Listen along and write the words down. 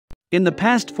In the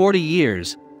past 40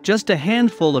 years, just a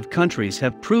handful of countries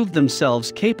have proved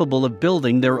themselves capable of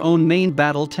building their own main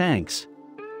battle tanks.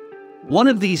 One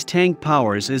of these tank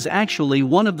powers is actually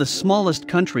one of the smallest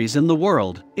countries in the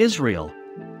world, Israel.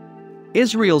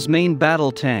 Israel's main battle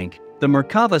tank, the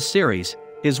Merkava series,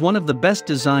 is one of the best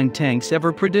designed tanks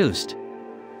ever produced.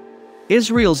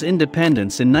 Israel's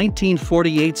independence in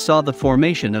 1948 saw the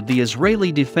formation of the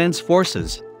Israeli Defense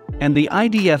Forces, and the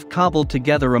IDF cobbled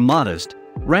together a modest,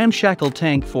 ramshackle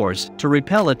tank force to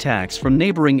repel attacks from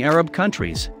neighboring Arab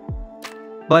countries.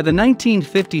 By the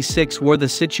 1956 war the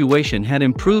situation had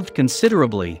improved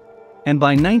considerably, and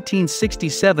by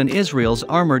 1967 Israel's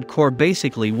armored corps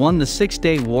basically won the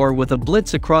Six-Day War with a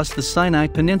blitz across the Sinai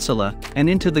Peninsula and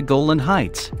into the Golan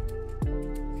Heights.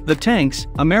 The tanks,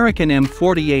 American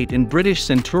M48 and British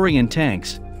Centurion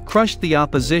tanks, crushed the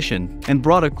opposition and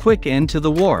brought a quick end to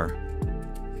the war.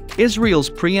 Israel's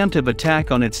preemptive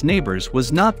attack on its neighbors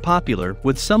was not popular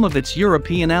with some of its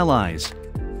European allies.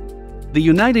 The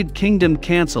United Kingdom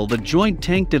cancelled a joint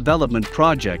tank development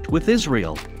project with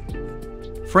Israel.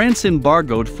 France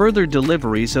embargoed further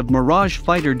deliveries of Mirage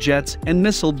fighter jets and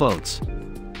missile boats.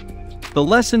 The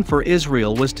lesson for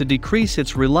Israel was to decrease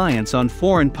its reliance on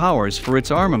foreign powers for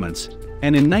its armaments,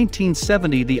 and in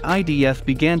 1970 the IDF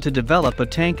began to develop a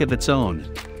tank of its own.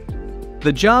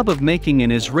 The job of making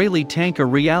an Israeli tank a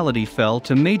reality fell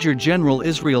to Major General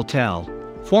Israel Tal,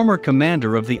 former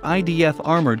commander of the IDF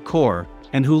Armored Corps,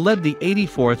 and who led the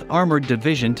 84th Armored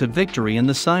Division to victory in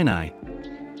the Sinai.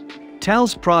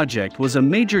 Tal's project was a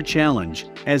major challenge,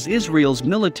 as Israel's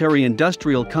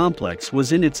military-industrial complex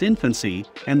was in its infancy,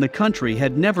 and the country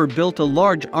had never built a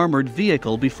large armored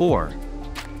vehicle before.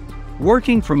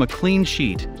 Working from a clean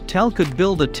sheet, Tal could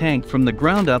build a tank from the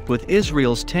ground up with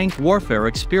Israel's tank warfare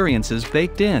experiences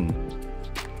baked in.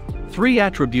 Three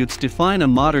attributes define a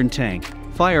modern tank: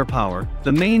 firepower,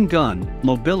 the main gun,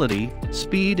 mobility,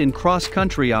 speed and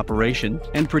cross-country operation,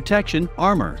 and protection,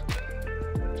 armor.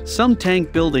 Some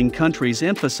tank-building countries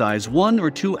emphasize one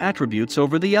or two attributes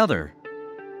over the other.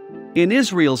 In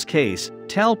Israel's case,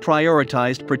 Tal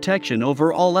prioritized protection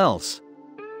over all else.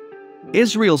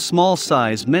 Israel's small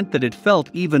size meant that it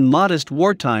felt even modest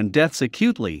wartime deaths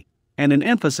acutely, and an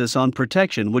emphasis on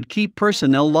protection would keep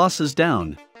personnel losses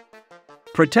down.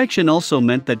 Protection also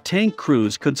meant that tank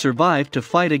crews could survive to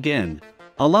fight again,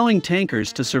 allowing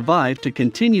tankers to survive to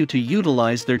continue to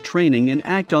utilize their training and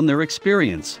act on their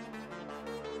experience.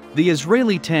 The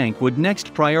Israeli tank would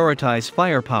next prioritize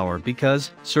firepower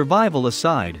because, survival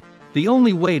aside, the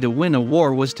only way to win a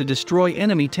war was to destroy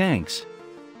enemy tanks.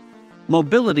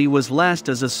 Mobility was last.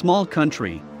 As a small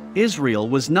country, Israel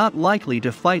was not likely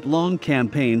to fight long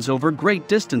campaigns over great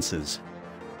distances.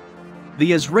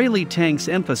 The Israeli tank's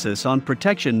emphasis on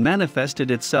protection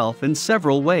manifested itself in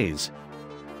several ways.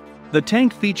 The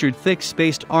tank featured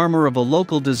thick-spaced armor of a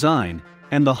local design,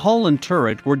 and the hull and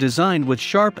turret were designed with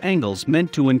sharp angles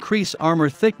meant to increase armor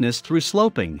thickness through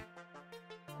sloping.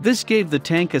 This gave the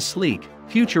tank a sleek,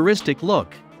 futuristic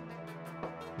look.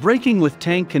 Breaking with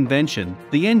tank convention,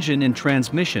 the engine and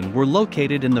transmission were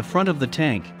located in the front of the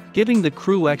tank, giving the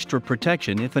crew extra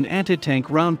protection if an anti-tank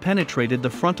round penetrated the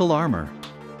frontal armor.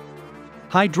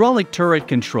 Hydraulic turret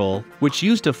control, which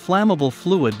used a flammable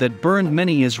fluid that burned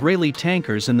many Israeli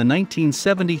tankers in the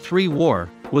 1973 war,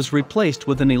 was replaced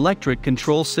with an electric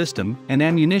control system, and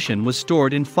ammunition was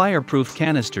stored in fireproof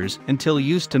canisters until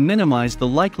used to minimize the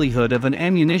likelihood of an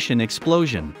ammunition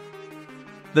explosion.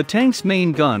 The tank's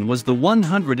main gun was the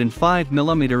 105mm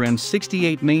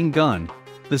M68 main gun,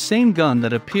 the same gun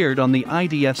that appeared on the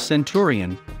IDF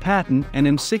Centurion, Patton and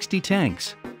M60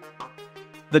 tanks.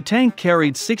 The tank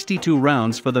carried 62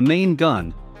 rounds for the main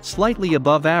gun, slightly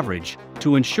above average,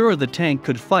 to ensure the tank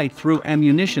could fight through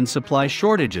ammunition supply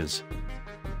shortages.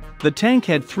 The tank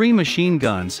had 3 machine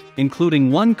guns,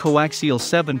 including one coaxial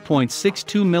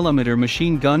 7.62mm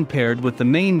machine gun paired with the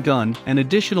main gun and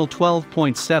additional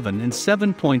 12.7 and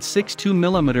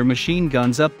 7.62mm machine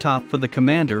guns up top for the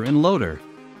commander and loader.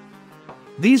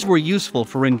 These were useful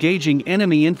for engaging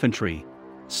enemy infantry,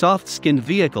 soft-skinned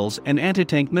vehicles and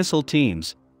anti-tank missile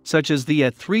teams, such as the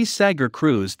At-3 Sagar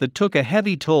cruise that took a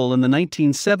heavy toll in the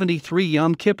 1973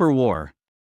 Yom Kippur War.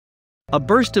 A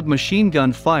burst of machine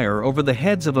gun fire over the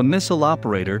heads of a missile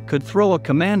operator could throw a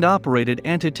command-operated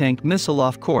anti-tank missile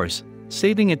off course,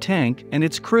 saving a tank and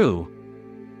its crew.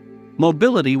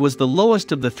 Mobility was the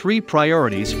lowest of the 3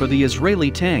 priorities for the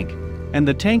Israeli tank, and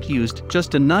the tank used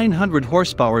just a 900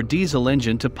 horsepower diesel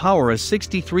engine to power a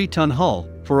 63-ton hull,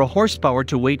 for a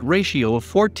horsepower-to-weight ratio of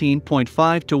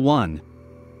 14.5 to 1.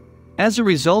 As a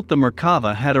result, the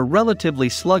Merkava had a relatively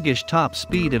sluggish top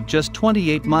speed of just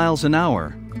 28 miles an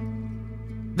hour.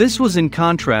 This was in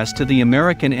contrast to the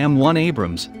American M1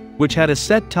 Abrams, which had a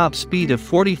set top speed of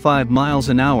 45 miles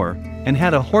an hour and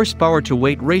had a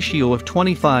horsepower-to-weight ratio of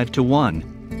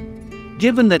 25:1.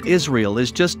 Given that Israel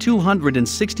is just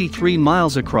 263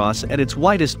 miles across at its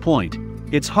widest point,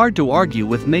 it's hard to argue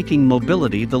with making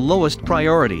mobility the lowest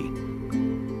priority.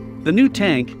 The new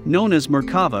tank, known as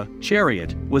Merkava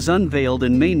Chariot, was unveiled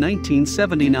in May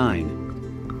 1979.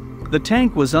 The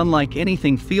tank was unlike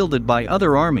anything fielded by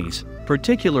other armies,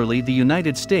 particularly the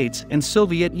United States and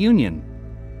Soviet Union.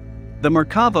 The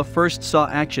Merkava first saw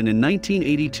action in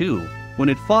 1982, when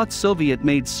it fought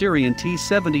Soviet-made Syrian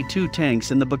T-72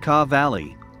 tanks in the Bekaa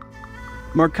Valley.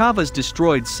 Merkavas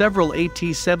destroyed several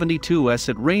AT-72s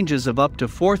at ranges of up to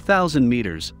 4,000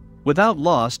 meters, without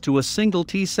loss to a single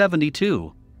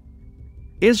T-72.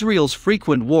 Israel's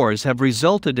frequent wars have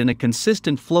resulted in a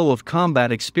consistent flow of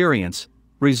combat experience,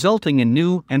 resulting in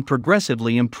new and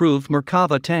progressively improved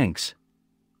Merkava tanks.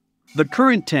 The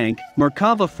current tank,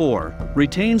 Merkava 4,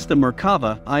 retains the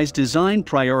Merkava I's design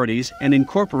priorities and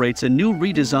incorporates a new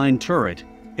redesigned turret,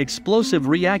 explosive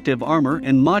reactive armor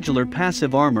and modular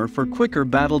passive armor for quicker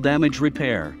battle damage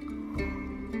repair.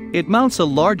 It mounts a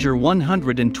larger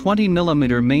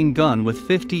 120mm main gun with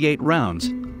 58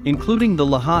 rounds, including the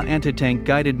Laha anti-tank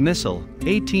guided missile,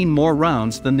 18 more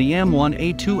rounds than the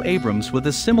M1A2 Abrams with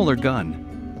a similar gun.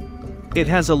 It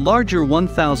has a larger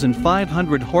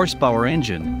 1,500 horsepower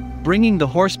engine, bringing the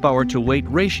horsepower-to-weight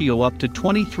ratio up to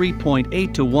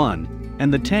 23.8:1,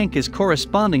 and the tank is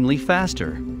correspondingly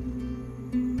faster.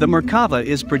 The Merkava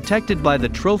is protected by the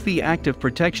Trophy Active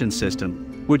Protection System,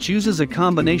 which uses a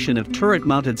combination of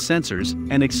turret-mounted sensors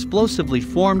and explosively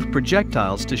formed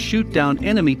projectiles to shoot down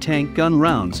enemy tank gun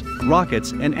rounds,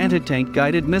 rockets and anti-tank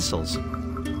guided missiles.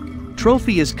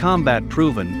 Trophy is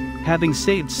combat-proven, having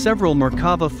saved several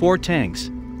Merkava 4 tanks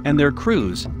and their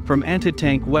crews from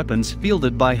anti-tank weapons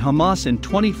fielded by Hamas in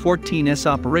 2014's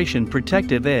Operation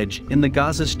Protective Edge in the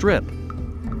Gaza Strip.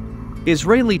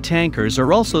 Israeli tankers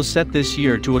are also set this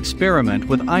year to experiment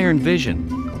with Iron Vision,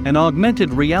 an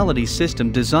augmented reality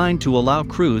system designed to allow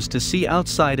crews to see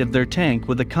outside of their tank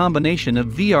with a combination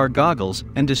of VR goggles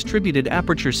and distributed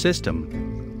aperture system.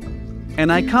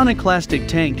 An iconoclastic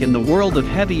tank in the world of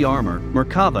heavy armor,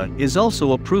 Merkava is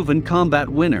also a proven combat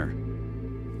winner.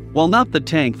 While not the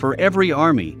tank for every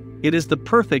army, it is the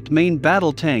perfect main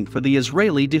battle tank for the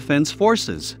Israeli Defense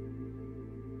Forces.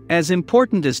 As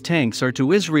important as tanks are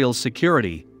to Israel's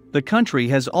security, the country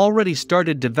has already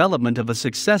started development of a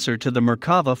successor to the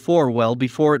Merkava 4 well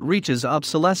before it reaches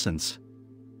obsolescence.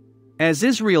 As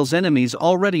Israel's enemies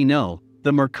already know,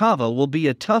 the Merkava will be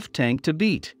a tough tank to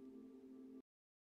beat.